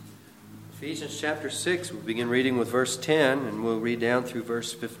Ephesians chapter 6, we'll begin reading with verse 10, and we'll read down through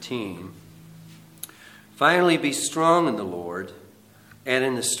verse 15. Finally, be strong in the Lord and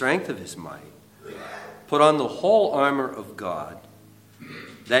in the strength of his might. Put on the whole armor of God,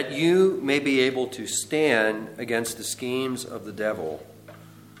 that you may be able to stand against the schemes of the devil.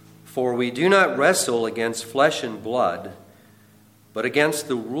 For we do not wrestle against flesh and blood, but against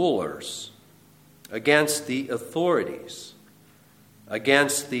the rulers, against the authorities,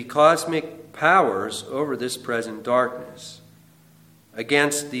 against the cosmic powers over this present darkness,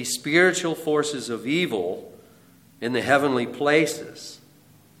 against the spiritual forces of evil in the heavenly places.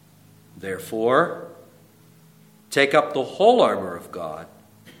 Therefore, take up the whole armor of God,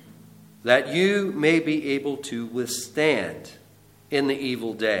 that you may be able to withstand in the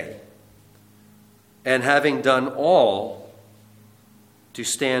evil day, and having done all, to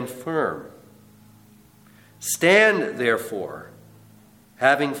stand firm. Stand, therefore,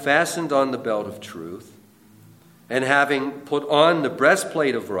 having fastened on the belt of truth, and having put on the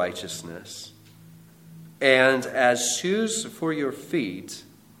breastplate of righteousness, and as shoes for your feet,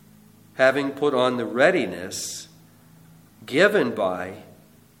 having put on the readiness given by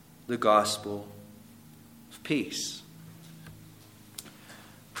the gospel of peace.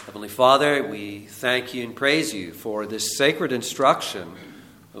 Heavenly Father, we thank you and praise you for this sacred instruction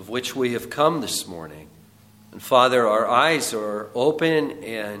of which we have come this morning. And Father, our eyes are open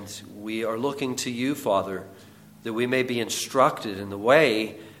and we are looking to you, Father, that we may be instructed in the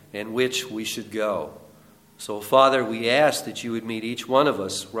way in which we should go. So, Father, we ask that you would meet each one of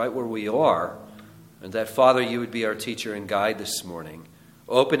us right where we are, and that, Father, you would be our teacher and guide this morning,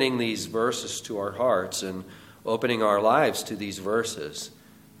 opening these verses to our hearts and opening our lives to these verses.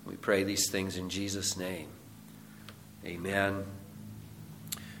 We pray these things in Jesus' name. Amen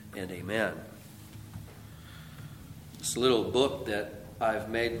and amen. This little book that I've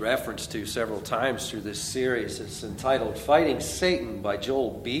made reference to several times through this series, it's entitled Fighting Satan by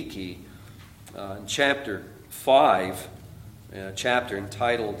Joel Beeke. In chapter 5, a chapter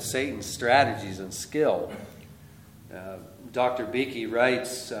entitled Satan's Strategies and Skill, Dr. Beeke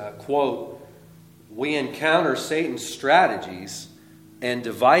writes, quote, "We encounter Satan's strategies and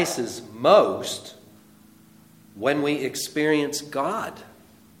devices most when we experience God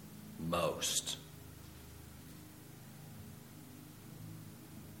most.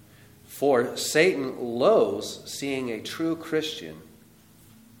 For Satan loathes seeing a true Christian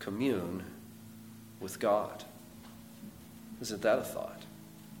commune with God." Isn't that a thought?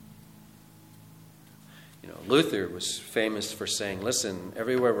 You know, Luther was famous for saying, listen,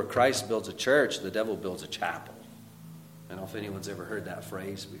 everywhere where Christ builds a church, the devil builds a chapel. I don't know if anyone's ever heard that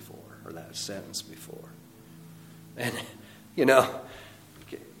phrase before or that sentence before. And, you know,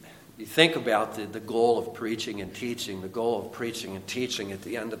 you think about the goal of preaching and teaching. The goal of preaching and teaching at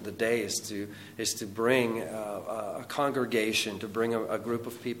the end of the day is to bring a congregation, to bring a group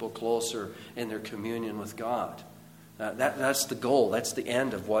of people closer in their communion with God. That's the goal. That's the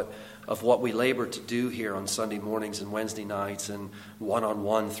end of what we labor to do here on Sunday mornings and Wednesday nights and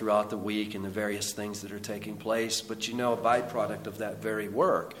one-on-one throughout the week and the various things that are taking place. But you know, a byproduct of that very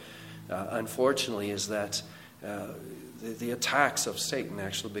work, unfortunately, is that the attacks of Satan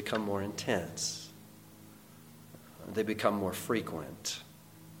actually become more intense. They become more frequent.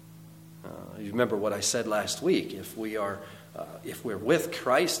 You remember what I said last week. If we're with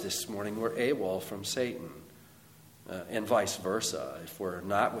Christ this morning, we're AWOL from Satan. And vice versa. If we're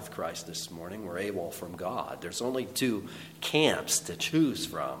not with Christ this morning, we're AWOL from God. There's only two camps to choose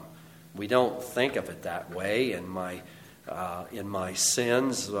from. We don't think of it that way. In my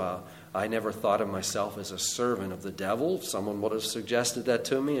sins, I never thought of myself as a servant of the devil. If someone would have suggested that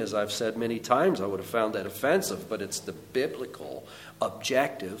to me, as I've said many times, I would have found that offensive. But it's the biblical,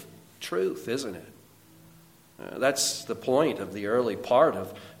 objective truth, isn't it? That's the point of the early part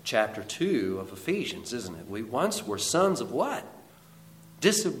of chapter 2 of Ephesians, isn't it? We once were sons of what?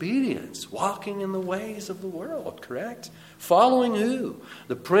 Disobedience, walking in the ways of the world, correct? Following who?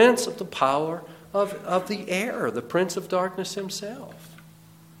 The prince of the power of the air, the prince of darkness himself.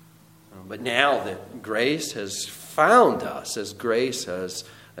 But now that grace has found us, as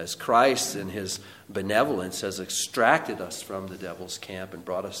Christ in his benevolence has extracted us from the devil's camp and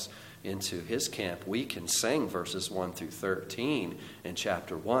brought us into his camp, we can sing verses 1 through 13 in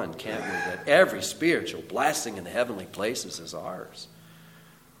chapter 1, can't we? That every spiritual blessing in the heavenly places is ours.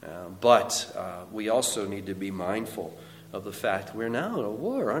 But we also need to be mindful of the fact we're now in a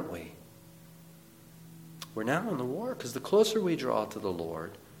war, aren't we? We're now in the war because the closer we draw to the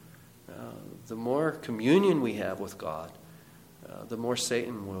Lord, the more communion we have with God, the more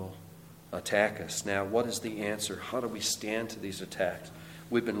Satan will attack us. Now, what is the answer? How do we stand to these attacks?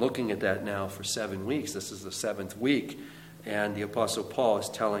 We've been looking at that now for 7 weeks. This is the 7th week. And the Apostle Paul is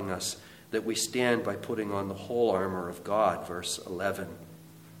telling us that we stand by putting on the whole armor of God, verse 11.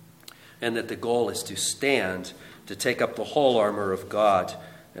 And that the goal is to stand, to take up the whole armor of God,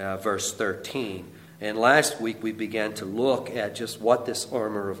 verse 13. And last week we began to look at just what this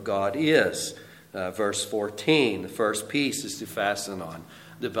armor of God is. Verse 14, the first piece is to fasten on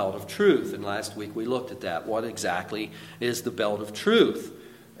the belt of truth. And last week we looked at that. What exactly is the belt of truth?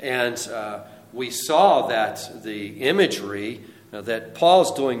 And we saw that the imagery, that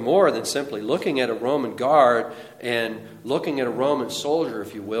Paul's doing more than simply looking at a Roman guard and looking at a Roman soldier,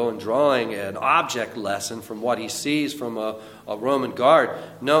 if you will, and drawing an object lesson from what he sees from a Roman guard.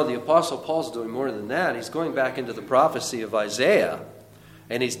 No, the Apostle Paul's doing more than that. He's going back into the prophecy of Isaiah,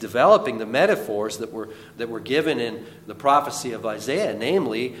 and he's developing the metaphors that were given in the prophecy of Isaiah,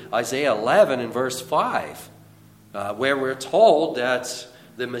 namely Isaiah 11 and verse 5, where we're told that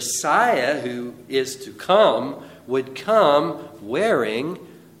the Messiah who is to come would come wearing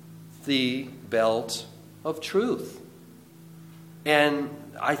the belt of truth. And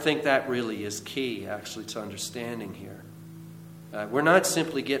I think that really is key, actually, to understanding here. We're not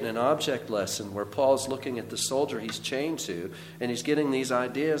simply getting an object lesson where Paul's looking at the soldier he's chained to, and he's getting these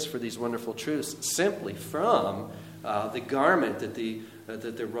ideas for these wonderful truths simply from the garment that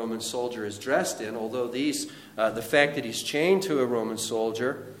the Roman soldier is dressed in, although the fact that he's chained to a Roman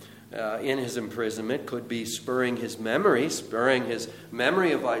soldier in his imprisonment could be spurring his memory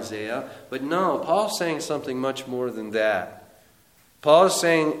of Isaiah. But no, Paul's saying something much more than that. Paul's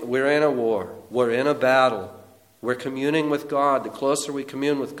saying we're in a war. We're in a battle. We're communing with God. The closer we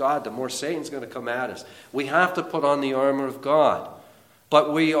commune with God, the more Satan's going to come at us. We have to put on the armor of God.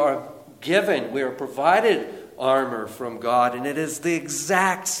 But we are provided armor from God, and it is the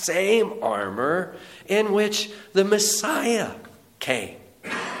exact same armor in which the Messiah came.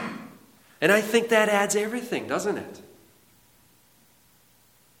 And I think that adds everything, doesn't it?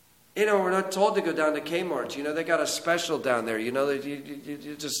 We're not told to go down to Kmart. They got a special down there. You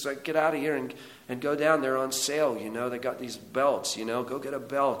just get out of here and go down there on sale. They got these belts. Go get a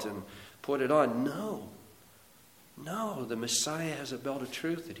belt and put it on. No, the Messiah has a belt of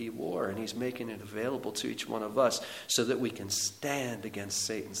truth that he wore, and he's making it available to each one of us so that we can stand against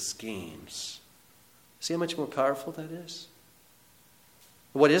Satan's schemes. See how much more powerful that is?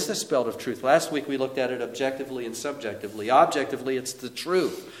 What is this belt of truth? Last week we looked at it objectively and subjectively. Objectively, it's the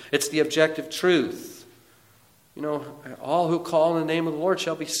truth. It's the objective truth. All who call in the name of the Lord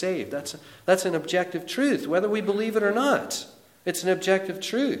shall be saved. That's an objective truth, whether we believe it or not. It's an objective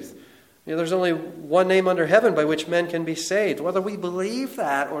truth. There's only one name under heaven by which men can be saved. Whether we believe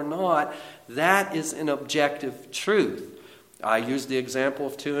that or not, that is an objective truth. I used the example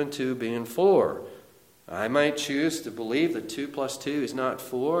of 2 and 2 being 4. I might choose to believe that 2 plus 2 is not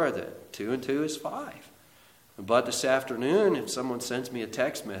 4, that 2 and 2 is 5. But this afternoon, if someone sends me a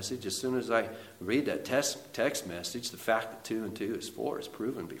text message, as soon as I read that text message, the fact that 2 and 2 is 4 is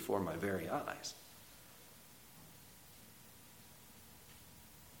proven before my very eyes.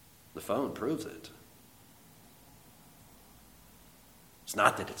 The phone proves it. It's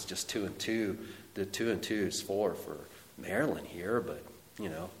not that it's just 2 and 2. The 2 and 2 is 4 for Marilyn here, but,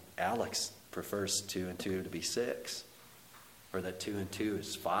 Alex prefers 2 and 2 to be 6. Or that 2 and 2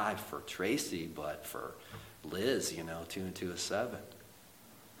 is 5 for Tracy, but for Liz, 2 and 2 is 7.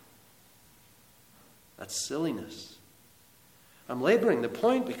 That's silliness. I'm laboring the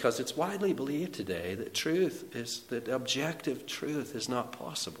point because it's widely believed today that objective truth is not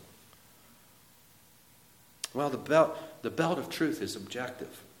possible. Well, the belt of truth is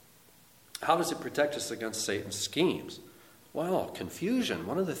objective. How does it protect us against Satan's schemes? Well, confusion.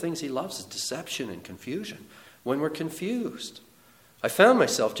 One of the things he loves is deception and confusion. When we're confused. I found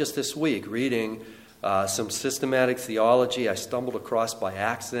myself just this week reading some systematic theology I stumbled across by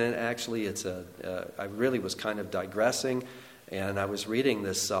accident. Actually, I really was kind of digressing, and I was reading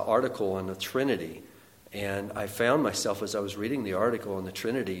this article on the Trinity. And I found myself, as I was reading the article on the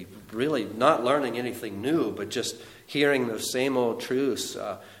Trinity, really not learning anything new, but just hearing the same old truths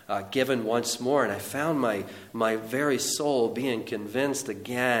given once more. And I found my very soul being convinced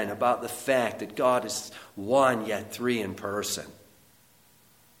again about the fact that God is one yet three in person.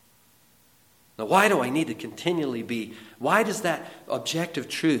 Now, why does that objective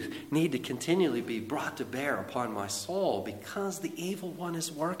truth need to continually be brought to bear upon my soul? Because the evil one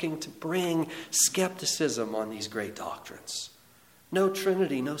is working to bring skepticism on these great doctrines. No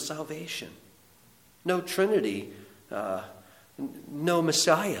Trinity, no salvation. No Trinity, no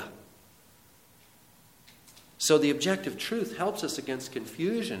Messiah. So the objective truth helps us against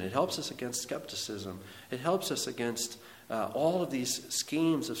confusion. It helps us against skepticism. It helps us against all of these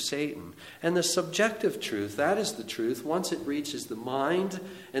schemes of Satan. And the subjective truth, that is the truth, once it reaches the mind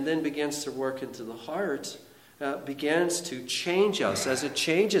and then begins to work into the heart, begins to change us. As it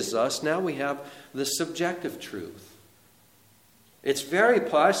changes us, now we have the subjective truth. It's very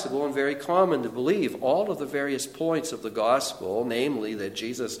possible and very common to believe all of the various points of the gospel, namely that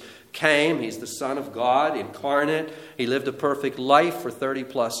Jesus came, he's the Son of God, incarnate, he lived a perfect life for 30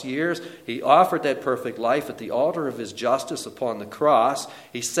 plus years, he offered that perfect life at the altar of his justice upon the cross,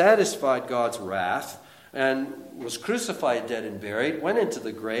 he satisfied God's wrath, and was crucified, dead, and buried, went into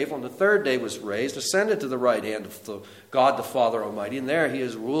the grave, on the third day was raised, ascended to the right hand of God the Father Almighty, and there he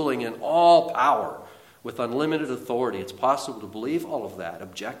is ruling in all power, with unlimited authority. It's possible to believe all of that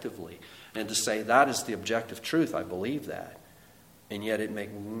objectively and to say that is the objective truth. I believe that. And yet it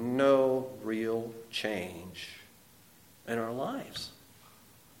make no real change in our lives.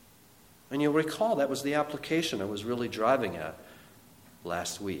 And you'll recall that was the application I was really driving at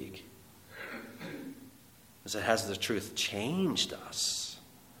last week. As it has the truth changed us.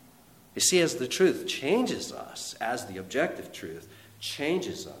 You see, as the truth changes us, as the objective truth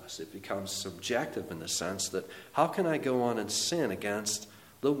changes us, it becomes subjective in the sense that how can I go on and sin against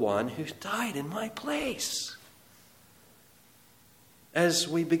the one who died in my place? As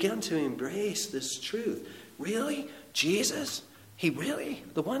we begin to embrace this truth, really? Jesus? He really,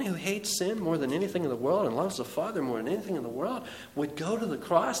 the one who hates sin more than anything in the world and loves the Father more than anything in the world, would go to the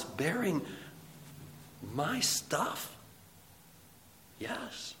cross bearing my stuff?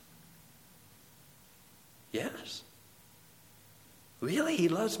 Yes. Yes. Really? He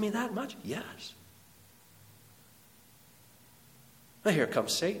loves me that much? Yes. Now here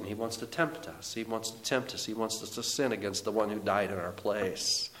comes Satan. He wants to tempt us. He wants to tempt us. He wants us to sin against the one who died in our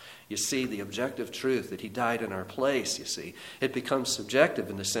place. You see, the objective truth that he died in our place, you see, it becomes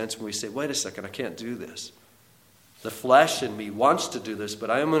subjective in the sense when we say, wait a second, I can't do this. The flesh in me wants to do this, but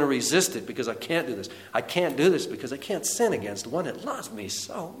I am going to resist it because I can't do this. I can't do this because I can't sin against one that loves me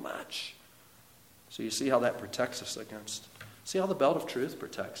so much. So you see how that protects us against. See how the belt of truth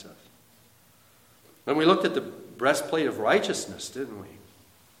protects us. And we looked at the breastplate of righteousness, didn't we?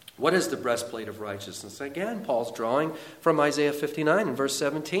 What is the breastplate of righteousness? Again, Paul's drawing from Isaiah 59 and verse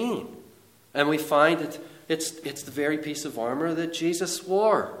 17. And we find that it's the very piece of armor that Jesus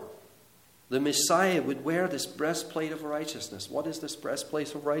wore. The Messiah would wear this breastplate of righteousness. What is this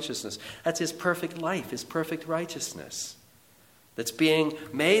breastplate of righteousness? That's his perfect life, his perfect righteousness. That's being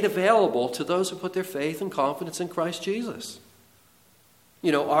made available to those who put their faith and confidence in Christ Jesus.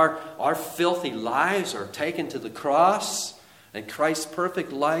 You know, our filthy lives are taken to the cross, and Christ's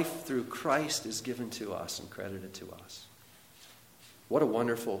perfect life through Christ is given to us and credited to us. What a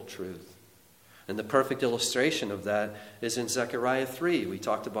wonderful truth. And the perfect illustration of that is in Zechariah 3. We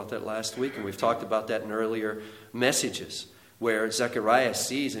talked about that last week, and we've talked about that in earlier messages, where Zechariah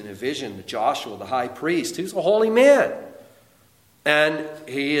sees in a vision Joshua, the high priest, who's a holy man. And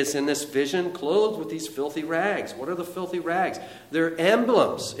he is in this vision clothed with these filthy rags. What are the filthy rags? They're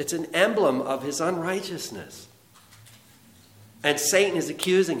emblems. It's an emblem of his unrighteousness. And Satan is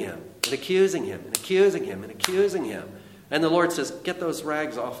accusing him, and accusing him, and accusing him, and accusing him. And the Lord says, get those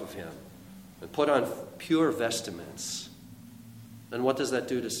rags off of him and put on pure vestments. And what does that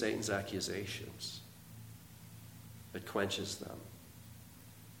do to Satan's accusations? It quenches them.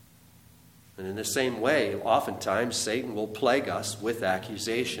 And in the same way, oftentimes Satan will plague us with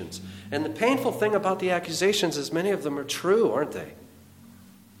accusations. And the painful thing about the accusations is many of them are true, aren't they?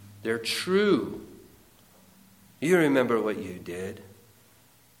 They're true. You remember what you did.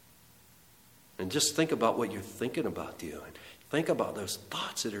 And just think about what you're thinking about doing. Think about those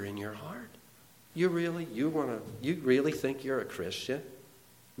thoughts that are in your heart. You really think you're a Christian?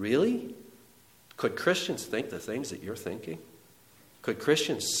 Really? Could Christians think the things that you're thinking? Could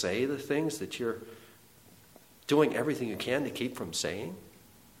Christians say the things that you're doing everything you can to keep from saying?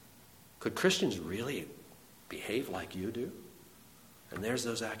 Could Christians really behave like you do? And there's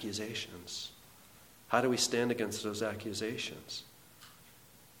those accusations. How do we stand against those accusations?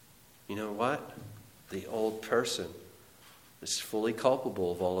 You know what? The old person is fully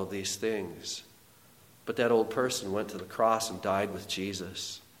culpable of all of these things. But that old person went to the cross and died with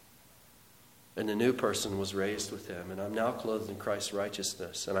Jesus. And the new person was raised with him. And I'm now clothed in Christ's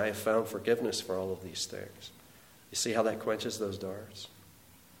righteousness. And I have found forgiveness for all of these things. You see how that quenches those darts?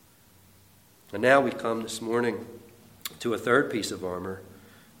 And now we come this morning to a third piece of armor.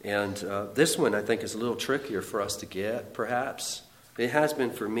 And this one I think is a little trickier for us to get, perhaps. It has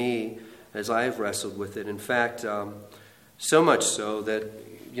been for me as I have wrestled with it. In fact, so much so that,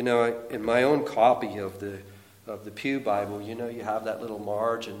 you know, in my own copy of the Pew Bible, you know, you have that little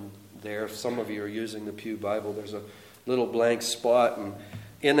margin there. If some of you are using the Pew Bible, there's little blank spot, and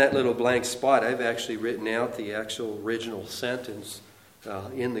in that little blank spot, I've actually written out the actual original sentence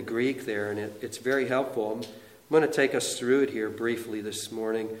in the Greek there, and it's very helpful. I'm going to take us through it here briefly this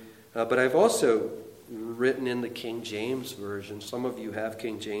morning, but I've also written in the King James Version. Some of you have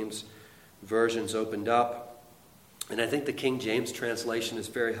King James versions opened up, and I think the King James translation is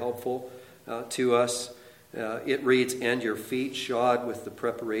very helpful to us. It reads, "And your feet shod with the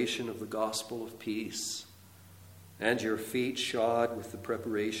preparation of the gospel of peace." And your feet shod with the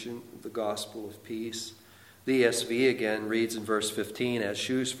preparation of the gospel of peace. The ESV again reads in verse 15, "As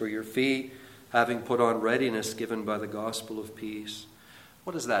shoes for your feet, having put on readiness given by the gospel of peace."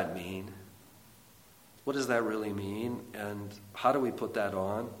 What does that mean? What does that really mean? And how do we put that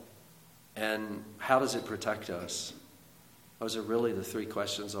on? And how does it protect us? Those are really the three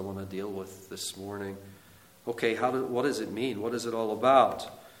questions I want to deal with this morning. Okay, what does it mean? What is it all about?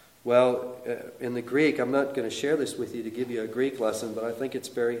 Well, in the Greek, I'm not going to share this with you to give you a Greek lesson, but I think it's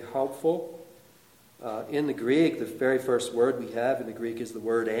very helpful. In the Greek, the very first word we have in the Greek is the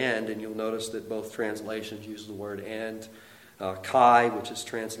word and you'll notice that both translations use the word and. Kai, which is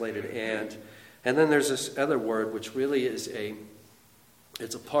translated and. And then there's this other word, which really is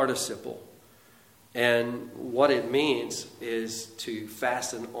it's a participle. And what it means is to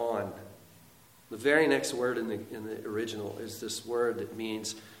fasten on. The very next word in the original is this word that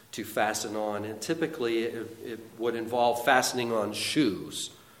means to fasten on. And typically it would involve fastening on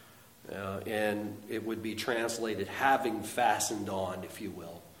shoes. And it would be translated having fastened on, if you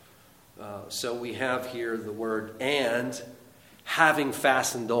will. So we have here the word and having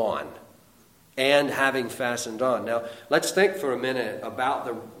fastened on. And having fastened on. Now, let's think for a minute about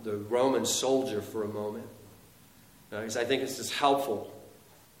the Roman soldier for a moment. Because I think this is helpful.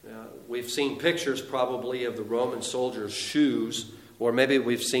 We've seen pictures probably of the Roman soldiers' shoes, or maybe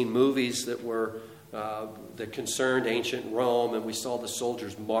we've seen movies that concerned ancient Rome, and we saw the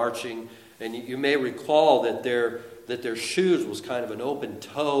soldiers marching. And you may recall that their shoes was kind of an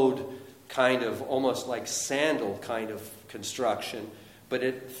open-toed, kind of almost like sandal kind of construction. But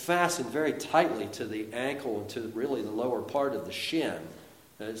it fastened very tightly to the ankle and to really the lower part of the shin.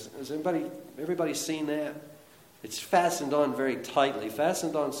 Has everybody seen that? It's fastened on very tightly,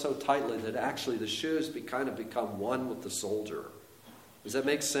 fastened on so tightly that actually the shoes kind of become one with the soldier. Does that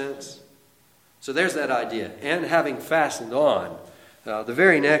make sense? So there's that idea. And having fastened on, the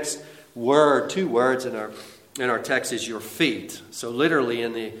very next word, two words in our text is your feet. So literally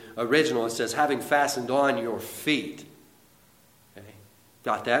in the original it says having fastened on your feet.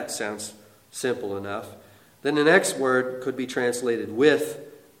 Got that? Sounds simple enough. Then the next word could be translated with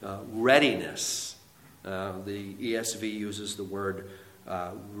readiness. The ESV uses the word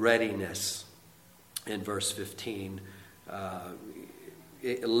readiness in verse 15.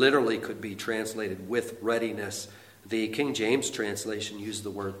 It literally could be translated with readiness. The King James translation used the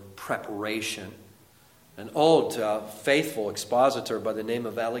word preparation. An old faithful expositor by the name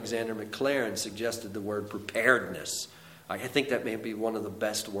of Alexander Maclaren suggested the word preparedness. I think that may be one of the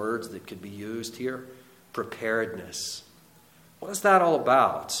best words that could be used here. Preparedness. What is that all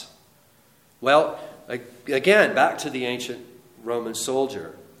about? Well, again, back to the ancient Roman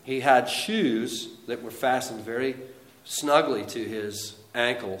soldier. He had shoes that were fastened very snugly to his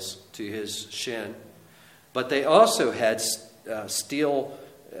ankles, to his shin. But they also had steel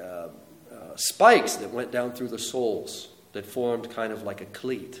spikes that went down through the soles that formed kind of like a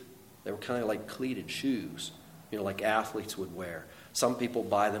cleat. They were kind of like cleated shoes. Like athletes would wear. Some people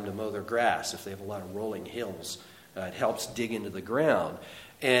buy them to mow their grass if they have a lot of rolling hills. It helps dig into the ground.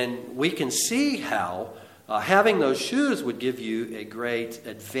 And we can see how having those shoes would give you a great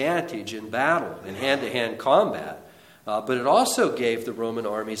advantage in battle, in hand-to-hand combat. But it also gave the Roman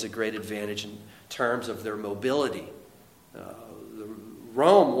armies a great advantage in terms of their mobility.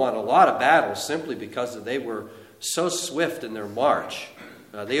 Rome won a lot of battles simply because they were so swift in their march.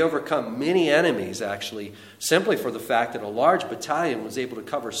 They overcome many enemies, actually, simply for the fact that a large battalion was able to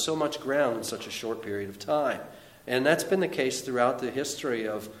cover so much ground in such a short period of time. And that's been the case throughout the history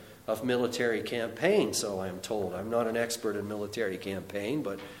of military campaigns, so I am told. I'm not an expert in military campaign,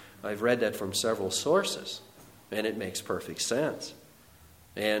 but I've read that from several sources, and it makes perfect sense.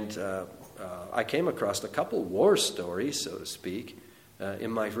 And I came across a couple war stories, so to speak, in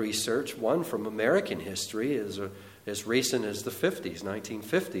my research. One from American history is as recent as the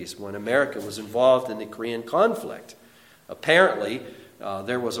 1950s, when America was involved in the Korean conflict. Apparently,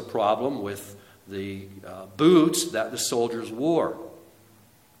 there was a problem with the boots that the soldiers wore.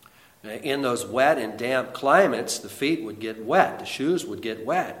 In those wet and damp climates, the feet would get wet, the shoes would get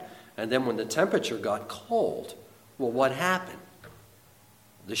wet. And then when the temperature got cold, well, what happened?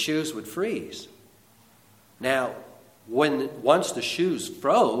 The shoes would freeze. Now, once the shoes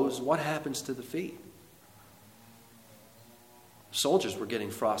froze, what happens to the feet? Soldiers were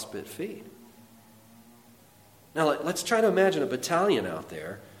getting frostbite feet. Now let's try to imagine a battalion out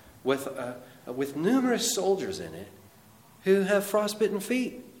there with numerous soldiers in it who have frostbitten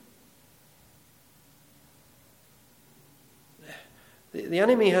feet. The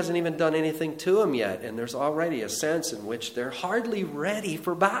enemy hasn't even done anything to them yet, and there's already a sense in which they're hardly ready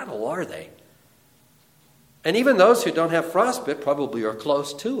for battle, are they? And even those who don't have frostbite probably are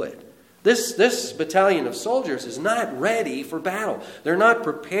close to it. This battalion of soldiers is not ready for battle. They're not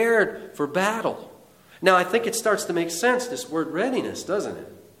prepared for battle. Now, I think it starts to make sense, this word readiness, doesn't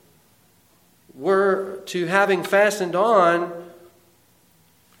it? We're to having fastened on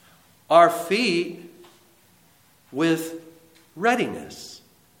our feet with readiness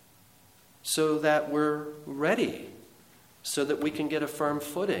so that we're ready, so that we can get a firm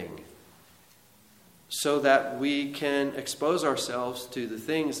footing, so that we can expose ourselves to the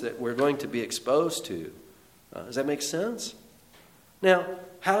things that we're going to be exposed to. Does that make sense? Now,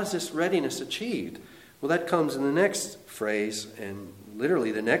 how is this readiness achieved? Well, that comes in the next phrase, and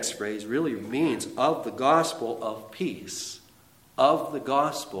literally the next phrase really means of the gospel of peace. Of the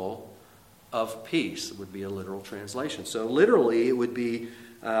gospel of peace would be a literal translation. So literally it would be,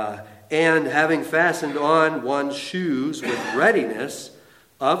 and having fastened on one's shoes with readiness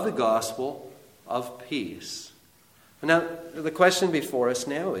of the gospel of peace. Now, the question before us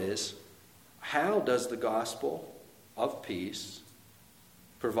now is, how does the gospel of peace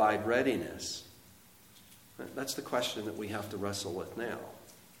provide readiness? That's the question that we have to wrestle with now.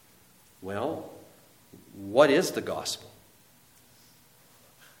 Well, what is the gospel?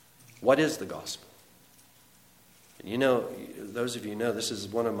 What is the gospel? And you know, those of you know, this is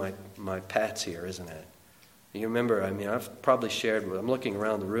one of my pets here, isn't it? You remember, I've probably shared I'm looking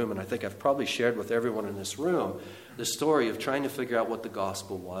around the room, and I think I've probably shared with everyone in this room the story of trying to figure out what the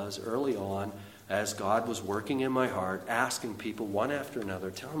gospel was early on as God was working in my heart, asking people one after another,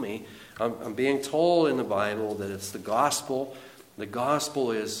 tell me, I'm being told in the Bible that it's the gospel. The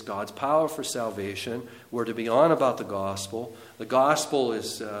gospel is God's power for salvation. We're to be on about the gospel. The gospel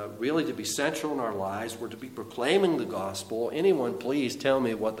is really to be central in our lives. We're to be proclaiming the gospel. Anyone, please tell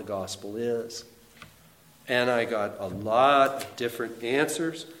me what the gospel is. And I got a lot of different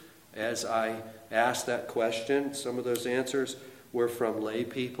answers as I asked that question. Some of those answers were from lay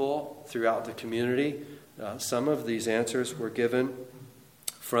people throughout the community. Some of these answers were given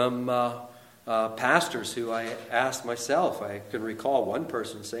from pastors who I asked myself. I can recall one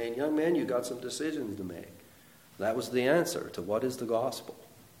person saying, young man, you got some decisions to make. That was the answer to what is the gospel.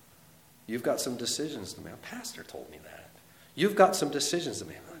 You've got some decisions to make. A pastor told me that. You've got some decisions to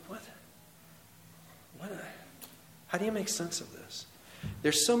make. I'm like, what? How do you make sense of this?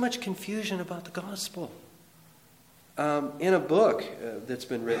 There's so much confusion about the gospel. In a book that's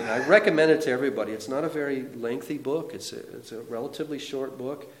been written, I recommend it to everybody. It's not a very lengthy book. It's a relatively short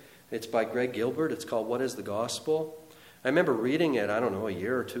book. It's by Greg Gilbert. It's called What is the Gospel? I remember reading it, a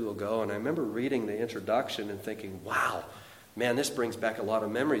year or two ago, and I remember reading the introduction and thinking, wow, man, this brings back a lot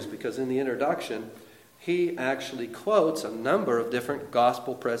of memories, because in the introduction, he actually quotes a number of different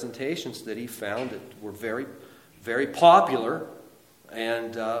gospel presentations that he found that were very, very popular,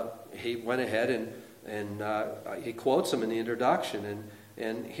 and he went ahead and he quotes them in the introduction.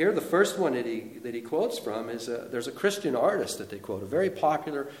 And here the first one that he quotes from is there's a Christian artist that they quote, a very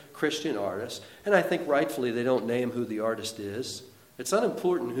popular Christian artist. And I think rightfully they don't name who the artist is. It's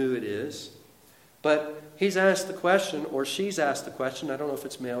unimportant who it is. But he's asked the question, or she's asked the question, I don't know if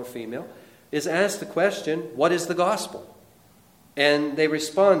it's male or female, is asked the question, what is the gospel? And they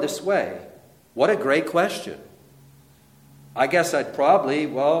respond this way. What a great question. I guess I'd probably,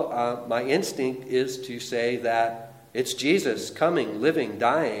 my instinct is to say that it's Jesus coming, living,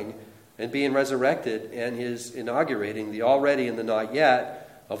 dying, and being resurrected, and his inaugurating the already and the not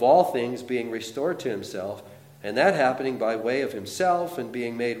yet of all things being restored to himself, and that happening by way of himself and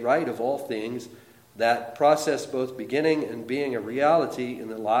being made right of all things, that process both beginning and being a reality in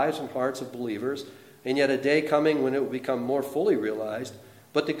the lives and hearts of believers, and yet a day coming when it will become more fully realized.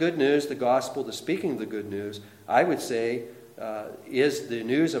 But the good news, the gospel, the speaking of the good news, I would say, is the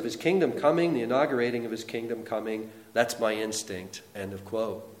news of his kingdom coming, the inaugurating of his kingdom coming. That's my instinct. End of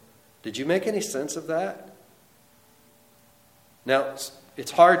quote. Did you make any sense of that? Now,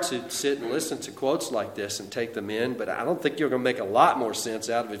 it's hard to sit and listen to quotes like this and take them in, but I don't think you're going to make a lot more sense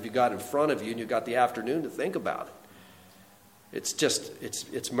out of it if you got in front of you and you got the afternoon to think about it.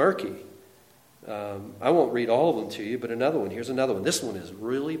 It's murky. I won't read all of them to you, but here's another one. This one is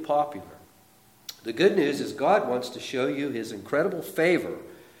really popular. The good news is God wants to show you his incredible favor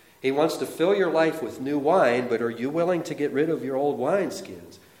He wants to fill your life with new wine, but are you willing to get rid of your old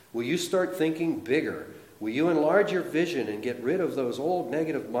wineskins? Will you start thinking bigger? Will you enlarge your vision and get rid of those old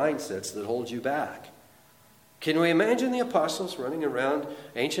negative mindsets that hold you back? Can we imagine the apostles running around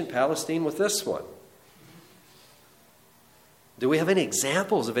ancient Palestine with this one? Do we have any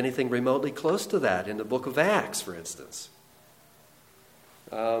examples of anything remotely close to that in the book of Acts, for instance?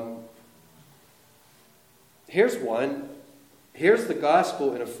 Here's one. Here's the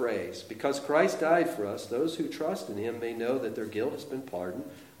gospel in a phrase. Because Christ died for us, those who trust in him may know that their guilt has been pardoned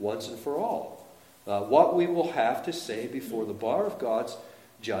once and for all. What we will have to say before the bar of God's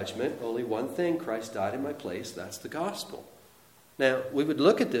judgment, only one thing, Christ died in my place, that's the gospel. Now, we would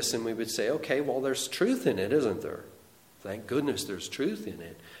look at this and we would say, okay, well, there's truth in it, isn't there? Thank goodness there's truth in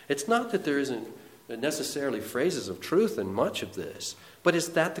it. It's not that there isn't necessarily phrases of truth in much of this, but is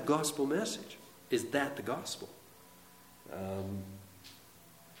that the gospel message? Is that the gospel?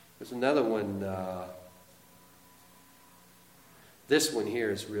 There's another one. This one here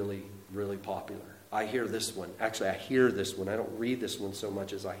is really, really popular. I hear this one. Actually, I hear this one. I don't read this one so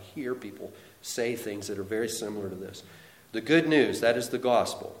much as I hear people say things that are very similar to this. The good news, that is the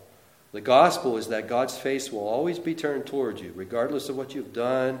gospel. The gospel is that God's face will always be turned towards you, regardless of what you've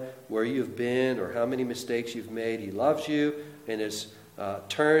done, where you've been, or how many mistakes you've made. He loves you and is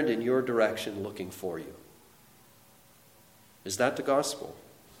turned in your direction looking for you. Is that the gospel?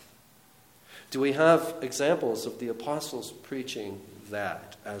 Do we have examples of the apostles preaching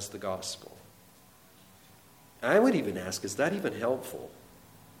that as the gospel? I would even ask, is that even helpful?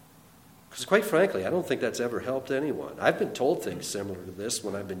 Because quite frankly, I don't think that's ever helped anyone. I've been told things similar to this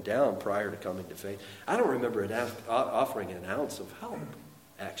when I've been down prior to coming to faith. I don't remember it offering an ounce of help,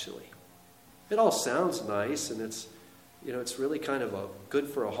 actually. It all sounds nice, and it's really kind of a good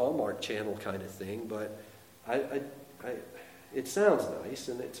for a Hallmark Channel kind of thing, but it sounds nice,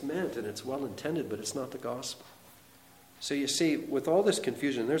 and it's meant, and it's well intended, but it's not the gospel. So you see, with all this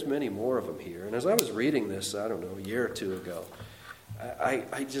confusion, there's many more of them here. And as I was reading this, I don't know, a year or two ago,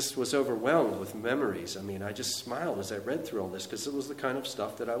 I just was overwhelmed with memories. I mean, I just smiled as I read through all this because it was the kind of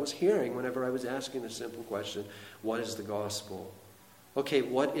stuff that I was hearing whenever I was asking the simple question, what is the gospel? Okay,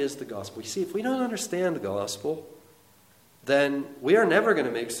 what is the gospel? You see, if we don't understand the gospel, then we are never going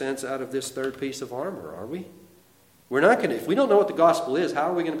to make sense out of this third piece of armor, are we? We're not going to. If we don't know what the gospel is, how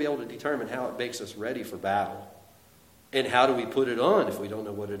are we going to be able to determine how it makes us ready for battle? And how do we put it on if we don't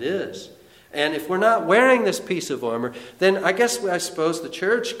know what it is? And if we're not wearing this piece of armor, then I suppose the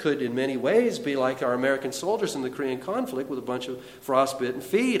church could in many ways be like our American soldiers in the Korean conflict with a bunch of frostbitten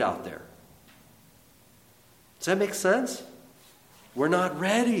feet out there. Does that make sense? We're not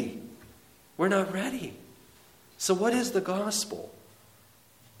ready. We're not ready. So what is the gospel?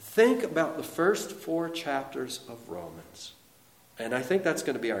 Think about the first 4 chapters of Romans. And I think that's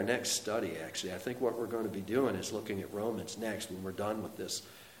going to be our next study, actually. I think what we're going to be doing is looking at Romans next when we're done with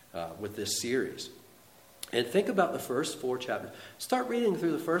this series. And think about the first 4 chapters. Start reading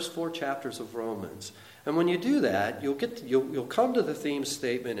through the first 4 chapters of Romans. And when you do that, you'll come to the theme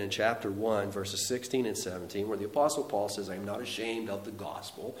statement in chapter 1, verses 16 and 17, where the Apostle Paul says, I am not ashamed of the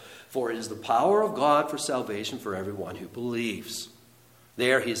gospel, for it is the power of God for salvation for everyone who believes.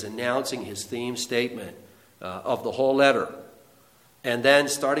 There he's announcing his theme statement of the whole letter. And then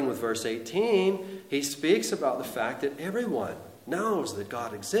starting with verse 18, he speaks about the fact that everyone knows that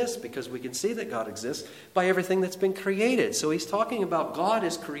God exists because we can see that God exists by everything that's been created. So he's talking about God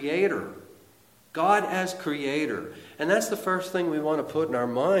as creator. God as creator. And that's the first thing we want to put in our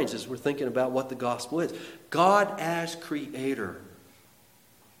minds as we're thinking about what the gospel is. God as creator.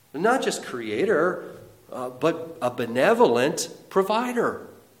 And not just creator, but a benevolent provider.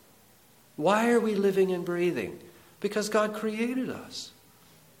 Why are we living and breathing? Because God created us.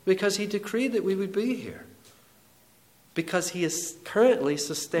 Because he decreed that we would be here. Because he is currently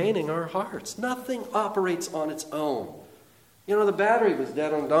sustaining our hearts. Nothing operates on its own. You know, the battery was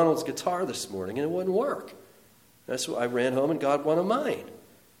dead on Donald's guitar this morning and it wouldn't work. That's why I ran home and got one of mine.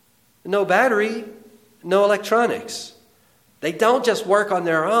 No battery, no electronics. They don't just work on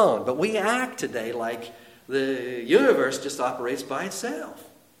their own, but we act today like the universe just operates by itself.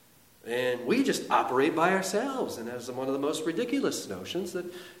 And we just operate by ourselves. And that's one of the most ridiculous notions that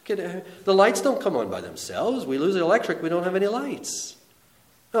the lights don't come on by themselves. We lose the electric, we don't have any lights.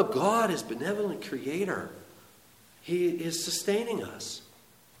 No, God is benevolent creator. He is sustaining us.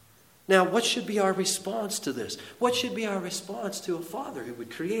 Now, what should be our response to this? What should be our response to a Father who would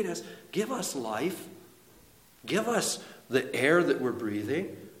create us, give us life, give us the air that we're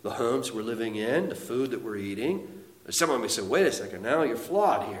breathing, the homes we're living in, the food that we're eating? Someone may say, wait a second, now you're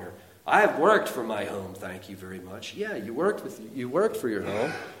flawed here. I have worked for my home, thank you very much. Yeah, you worked for your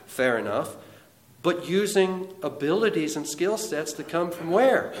home, fair enough. But using abilities and skill sets that come from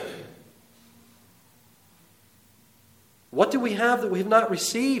where? What do we have that we have not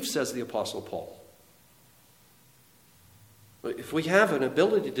received, says the Apostle Paul? If we have an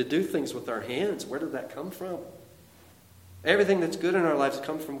ability to do things with our hands, where did that come from? Everything that's good in our lives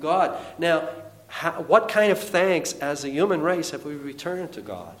comes from God. Now, what kind of thanks as a human race have we returned to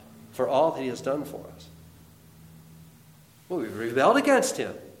God for all that He has done for us? Well, we've rebelled against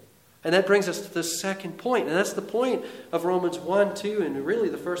Him. And that brings us to the second point. And that's the point of Romans 1, 2, and really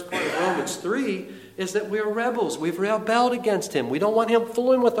the first part of Romans 3, is that we are rebels. We've rebelled against Him. We don't want Him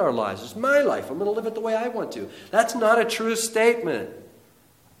fooling with our lives. It's my life. I'm going to live it the way I want to. That's not a true statement.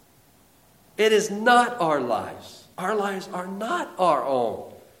 It is not our lives. Our lives are not our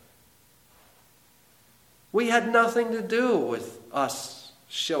own. We had nothing to do with us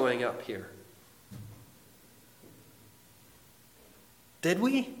showing up here. Did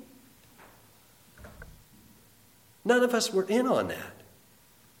we? None of us were in on that.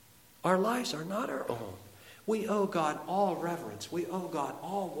 Our lives are not our own. We owe God all reverence. We owe God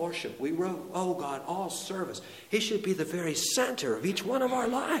all worship. We owe God all service. He should be the very center of each one of our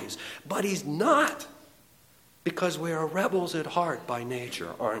lives. But He's not. Because we are rebels at heart by nature,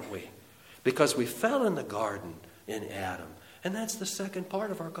 aren't we? Because we fell in the garden in Adam. And that's the second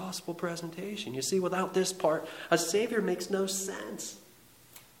part of our gospel presentation. You see, without this part, a Savior makes no sense.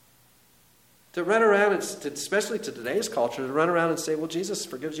 To run around, especially to today's culture, to run around and say, well, Jesus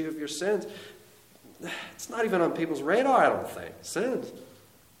forgives you of your sins. It's not even on people's radar, I don't think. Sins.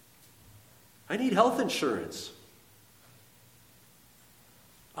 I need health insurance.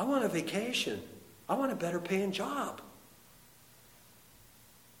 I want a vacation. I want a better paying job.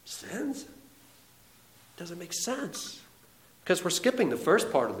 Sins? Doesn't make sense. Because we're skipping the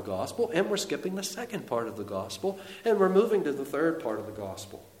first part of the gospel, and we're skipping the second part of the gospel, and we're moving to the third part of the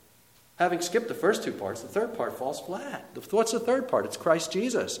gospel. Having skipped the first two parts, the third part falls flat. What's the third part? It's Christ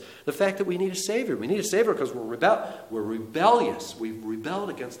Jesus. The fact that we need a Savior. We need a Savior because we're rebellious. We've rebelled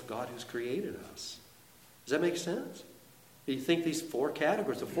against the God who's created us. Does that make sense? You think these four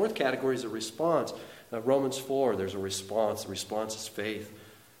categories. The fourth category is a response. Romans 4, there's a response. The response is faith.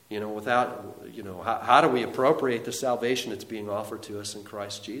 How do we appropriate the salvation that's being offered to us in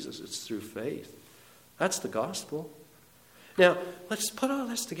Christ Jesus? It's through faith. That's the gospel. Now, let's put all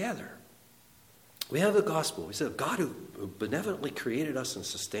this together. We have the gospel. We said a God who benevolently created us and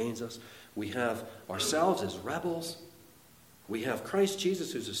sustains us. We have ourselves as rebels. We have Christ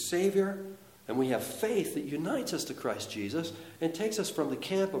Jesus who's a Savior. And we have faith that unites us to Christ Jesus and takes us from the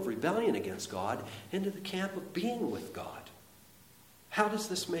camp of rebellion against God into the camp of being with God. How does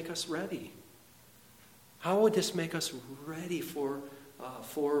this make us ready? How would this make us ready for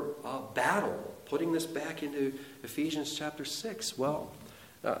battle? Putting this back into Ephesians chapter 6. Well,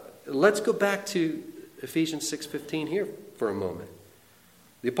 let's go back to Ephesians 6:15 here for a moment.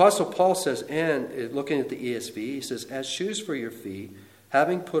 The Apostle Paul says, and looking at the ESV, he says, as shoes for your feet,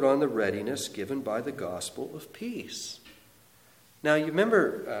 having put on the readiness given by the gospel of peace. Now, you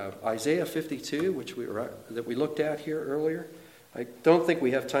remember Isaiah 52, that we looked at here earlier? I don't think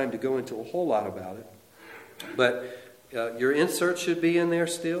we have time to go into a whole lot about it. But your insert should be in there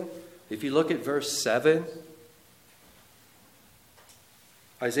still. If you look at verse 7,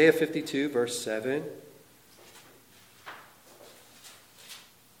 Isaiah 52, verse 7.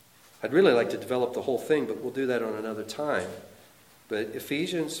 I'd really like to develop the whole thing, but we'll do that on another time. But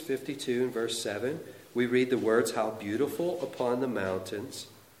Ephesians 52 and verse 7, we read the words, how beautiful upon the mountains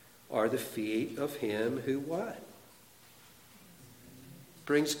are the feet of him who what?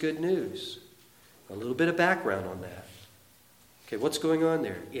 Brings good news. A little bit of background on that. Okay, what's going on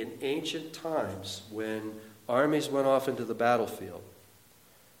there? In ancient times, when armies went off into the battlefield,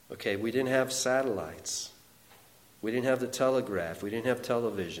 okay, we didn't have satellites. We didn't have the telegraph. We didn't have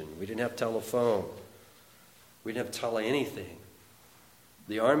television. We didn't have telephone. We didn't have anything.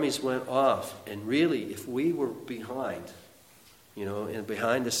 The armies went off, and really, if we were behind, and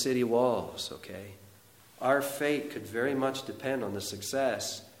behind the city walls, okay, our fate could very much depend on the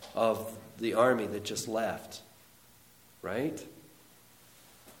success of the army that just left, right?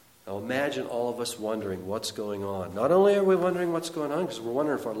 Now imagine all of us wondering what's going on. Not only are we wondering what's going on because we're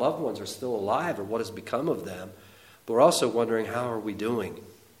wondering if our loved ones are still alive or what has become of them, but we're also wondering how are we doing?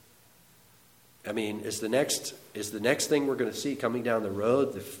 I mean, is the next thing we're going to see coming down the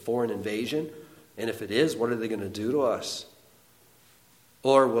road the foreign invasion? And if it is, what are they going to do to us?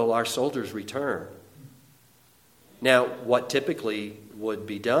 Or will our soldiers return? Now, what typically would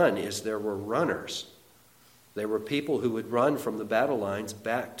be done is there were runners. There were people who would run from the battle lines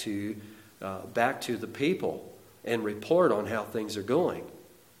back to the people and report on how things are going.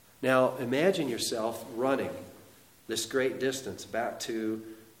 Now, imagine yourself running this great distance back to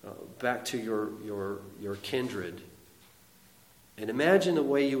your kindred. And imagine the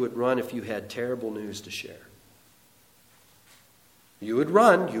way you would run if you had terrible news to share. You would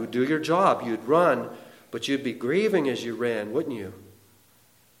run, you would do your job, you'd run, but you'd be grieving as you ran, wouldn't you?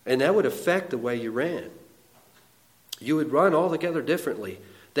 And that would affect the way you ran. You would run altogether differently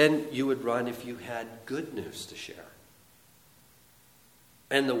than you would run if you had good news to share.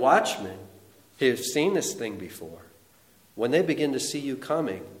 And the watchmen who have seen this thing before, when they begin to see you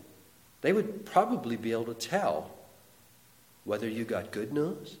coming, they would probably be able to tell whether you got good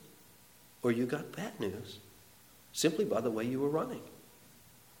news or you got bad news simply by the way you were running.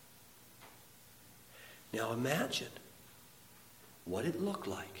 Now imagine what it looked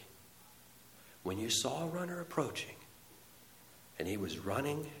like when you saw a runner approaching and he was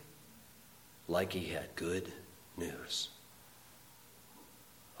running like he had good news.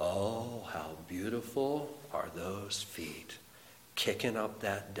 Oh, how beautiful are those feet kicking up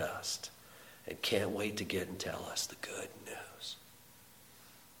that dust and can't wait to get and tell us the good news.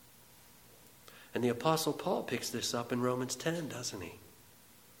 And the Apostle Paul picks this up in Romans 10, doesn't he?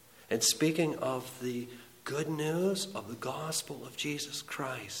 And speaking of the good news of the gospel of Jesus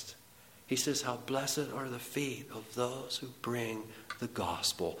Christ, he says, how blessed are the feet of those who bring the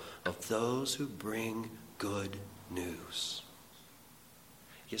gospel, of those who bring good news.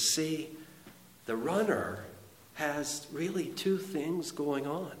 You see, the runner has really two things going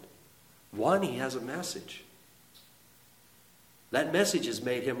on. One, he has a message. That message has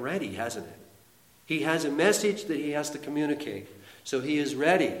made him ready, hasn't it? He has a message that he has to communicate. So he is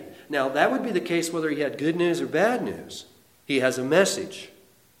ready. Now, that would be the case whether he had good news or bad news. He has a message.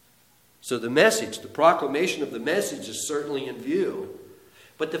 So the message, the proclamation of the message is certainly in view.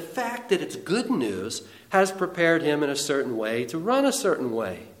 But the fact that it's good news has prepared him in a certain way to run a certain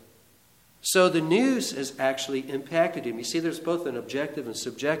way. So the news has actually impacted him. You see, there's both an objective and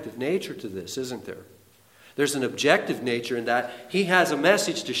subjective nature to this, isn't there? There's an objective nature in that he has a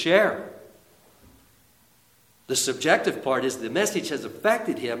message to share. The subjective part is the message has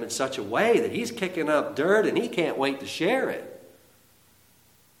affected him in such a way that he's kicking up dirt and he can't wait to share it.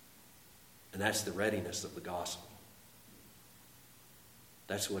 And that's the readiness of the gospel.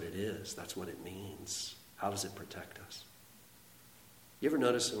 That's what it is. That's what it means. How does it protect us? You ever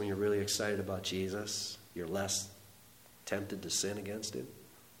notice that when you're really excited about Jesus, you're less tempted to sin against him?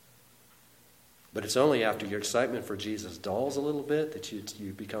 But it's only after your excitement for Jesus dulls a little bit that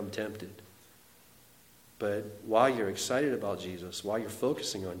you become tempted. But while you're excited about Jesus, while you're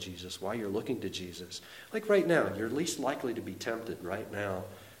focusing on Jesus, while you're looking to Jesus, like right now, you're least likely to be tempted right now,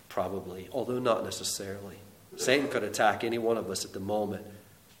 probably, although not necessarily. Satan could attack any one of us at the moment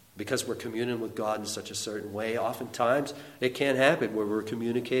because we're communing with God in such a certain way. Oftentimes, it can happen where we're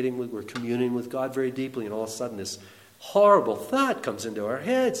communing with God very deeply, and all of a sudden this horrible thought comes into our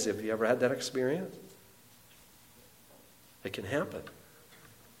heads. Have you ever had that experience? It can happen.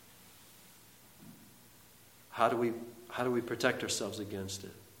 How do we protect ourselves against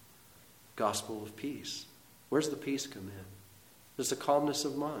it? Gospel of peace. Where's the peace come in? There's a calmness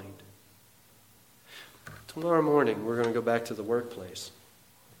of mind. Tomorrow morning, we're going to go back to the workplace.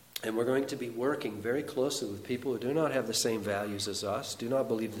 And we're going to be working very closely with people who do not have the same values as us, do not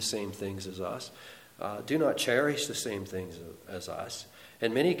believe the same things as us, do not cherish the same things as us.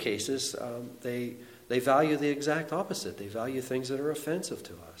 In many cases, they value the exact opposite. They value things that are offensive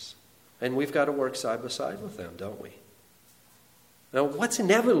to us. And we've got to work side by side with them, don't we? Now, what's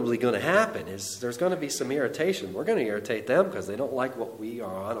inevitably going to happen is there's going to be some irritation. We're going to irritate them because they don't like what we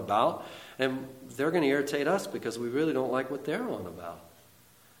are on about. And they're going to irritate us because we really don't like what they're on about.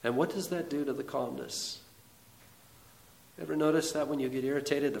 And what does that do to the calmness? Ever notice that when you get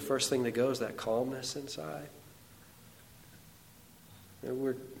irritated, the first thing that goes, that calmness inside? And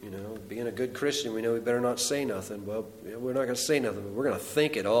we're, being a good Christian, we know we better not say nothing. Well, we're not going to say nothing, but we're going to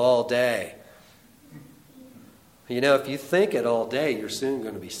think it all day. If you think it all day, you're soon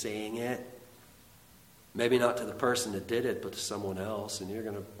going to be saying it. Maybe not to the person that did it, but to someone else, and you're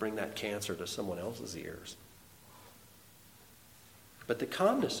going to bring that cancer to someone else's ears. But the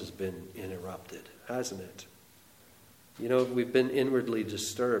calmness has been interrupted, hasn't it? We've been inwardly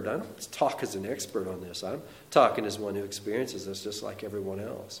disturbed. I don't talk as an expert on this. I'm talking as one who experiences this just like everyone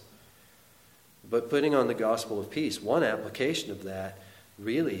else. But putting on the gospel of peace, one application of that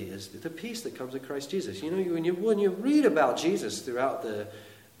really is the peace that comes in Christ Jesus. When you read about Jesus throughout the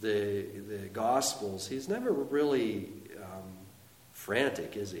Gospels, he's never really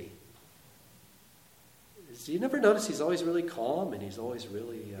frantic, is he? you never notice he's always really calm and he's always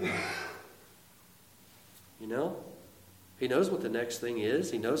really, he knows what the next thing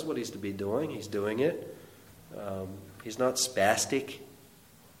is. He knows what he's to be doing. He's doing it. He's not spastic.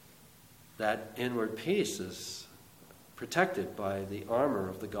 That inward peace is protected by the armor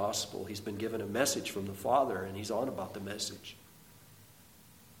of the gospel. He's been given a message from the Father, and he's on about the message.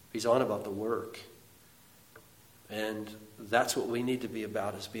 He's on about the work. And that's what we need to be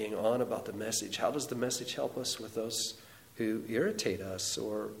about, is being on about the message. How does the message help us with those who irritate us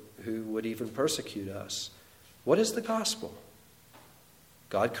or who would even persecute us? What is the gospel?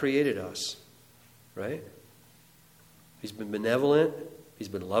 God created us, right? He's been benevolent. He's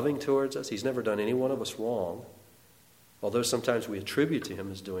been loving towards us. He's never done any one of us wrong. Although sometimes we attribute to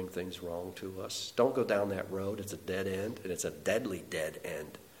him as doing things wrong to us. Don't go down that road. It's a dead end, and it's a deadly dead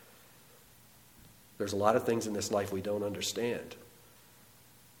end. There's a lot of things in this life we don't understand.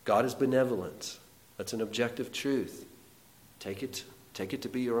 God is benevolent. That's an objective truth. Take it to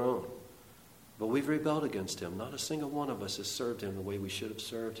be your own. But we've rebelled against him. Not a single one of us has served him the way we should have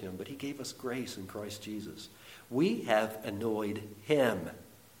served him. But he gave us grace in Christ Jesus. We have annoyed him.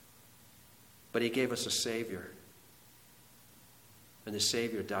 But he gave us a Savior. And the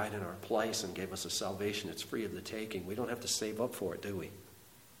Savior died in our place and gave us a salvation that's free of the taking. We don't have to save up for it, do we?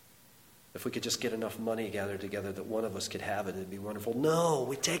 If we could just get enough money gathered together that one of us could have it, it'd be wonderful. No,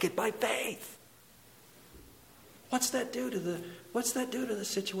 we take it by faith. What's that do to the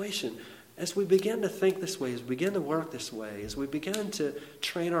situation? As we begin to think this way, as we begin to work this way, as we begin to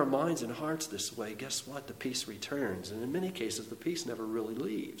train our minds and hearts this way, guess what? The peace returns. And in many cases, the peace never really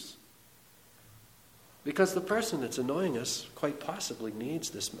leaves. Because the person that's annoying us quite possibly needs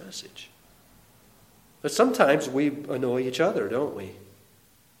this message. But sometimes we annoy each other, don't we?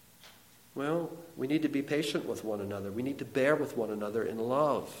 Well, we need to be patient with one another. We need to bear with one another in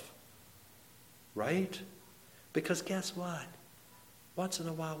love. Right? Because guess what? Once in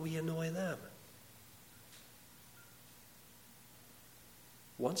a while we annoy them.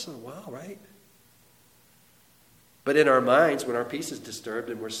 Once in a while, right? But in our minds, when our peace is disturbed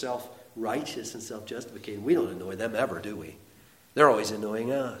and we're self-righteous and self-justificating, we don't annoy them ever, do we? They're always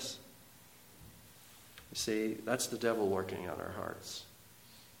annoying us. You see, that's the devil working on our hearts,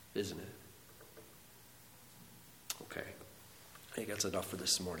 isn't it? Okay. I think that's enough for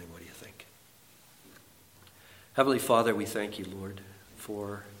this morning. What do you think? Heavenly Father, we thank you, Lord,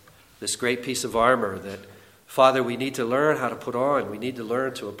 for this great piece of armor that, Father, we need to learn how to put on. We need to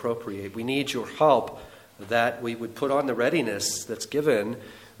learn to appropriate. We need your help that we would put on the readiness that's given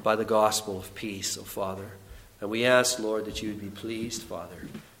by the gospel of peace, oh Father. And we ask, Lord, that you would be pleased, Father.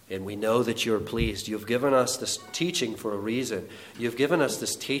 And we know that you're pleased. You've given us this teaching for a reason. You've given us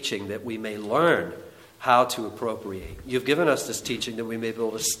this teaching that we may learn how to appropriate. You've given us this teaching that we may be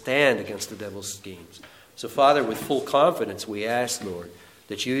able to stand against the devil's schemes. So, Father, with full confidence, we ask, Lord,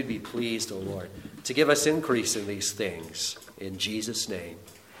 that you would be pleased, O Lord, to give us increase in these things. In Jesus' name,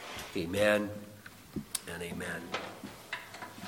 amen and amen.